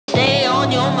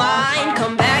on your mind.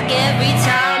 Come back every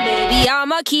time, baby,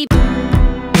 I'ma keep.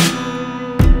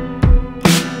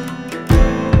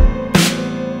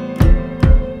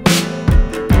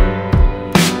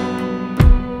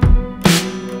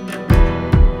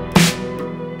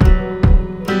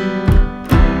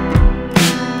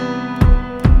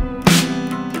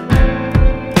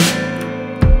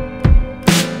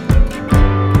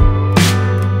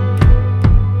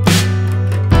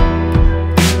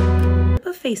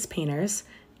 Face painters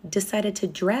decided to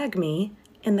drag me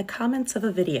in the comments of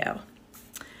a video.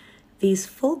 These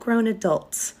full-grown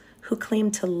adults who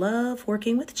claim to love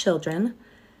working with children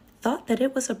thought that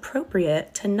it was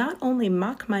appropriate to not only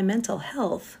mock my mental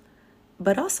health,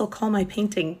 but also call my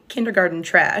painting kindergarten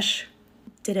trash.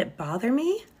 Did it bother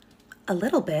me? A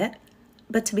little bit,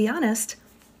 but to be honest,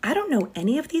 I don't know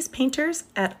any of these painters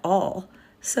at all,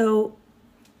 so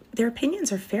their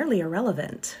opinions are fairly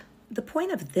irrelevant. The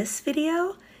point of this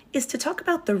video is to talk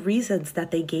about the reasons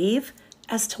that they gave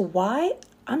as to why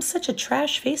I'm such a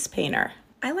trash face painter.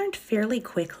 I learned fairly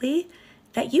quickly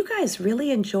that you guys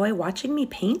really enjoy watching me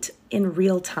paint in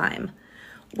real time.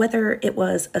 Whether it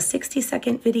was a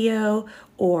 60-second video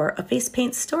or a face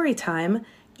paint story time,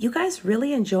 you guys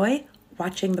really enjoy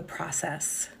watching the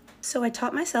process. So I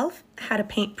taught myself how to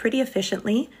paint pretty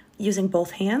efficiently using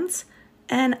both hands,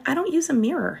 and I don't use a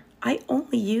mirror. I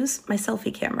only use my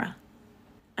selfie camera.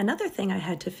 Another thing I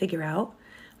had to figure out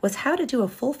was how to do a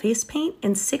full face paint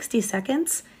in 60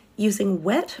 seconds using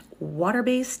wet,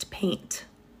 water-based paint.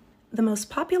 The most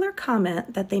popular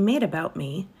comment that they made about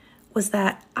me was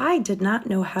that I did not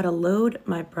know how to load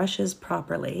my brushes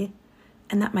properly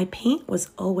and that my paint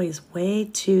was always way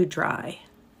too dry.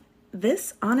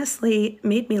 This honestly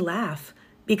made me laugh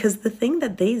because the thing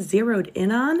that they zeroed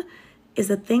in on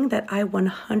is a thing that I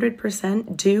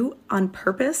 100% do on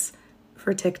purpose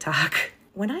for TikTok.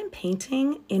 When I'm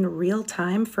painting in real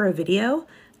time for a video,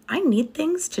 I need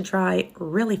things to dry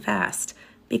really fast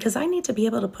because I need to be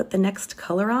able to put the next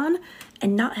color on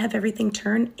and not have everything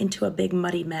turn into a big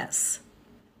muddy mess.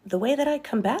 The way that I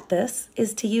combat this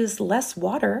is to use less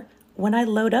water when I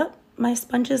load up my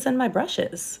sponges and my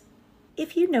brushes.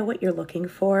 If you know what you're looking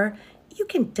for, you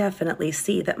can definitely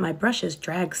see that my brushes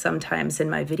drag sometimes in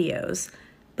my videos,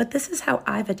 but this is how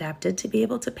I've adapted to be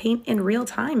able to paint in real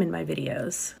time in my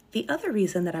videos. The other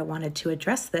reason that I wanted to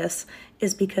address this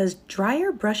is because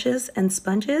drier brushes and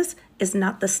sponges is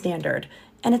not the standard,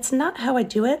 and it's not how I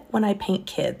do it when I paint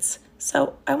kids,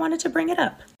 so I wanted to bring it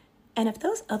up. And if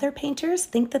those other painters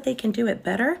think that they can do it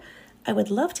better, I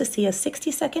would love to see a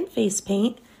 60-second face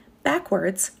paint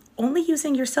backwards, only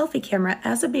using your selfie camera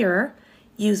as a mirror,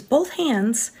 use both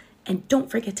hands, and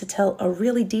don't forget to tell a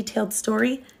really detailed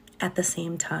story at the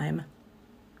same time.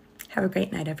 Have a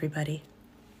great night, everybody.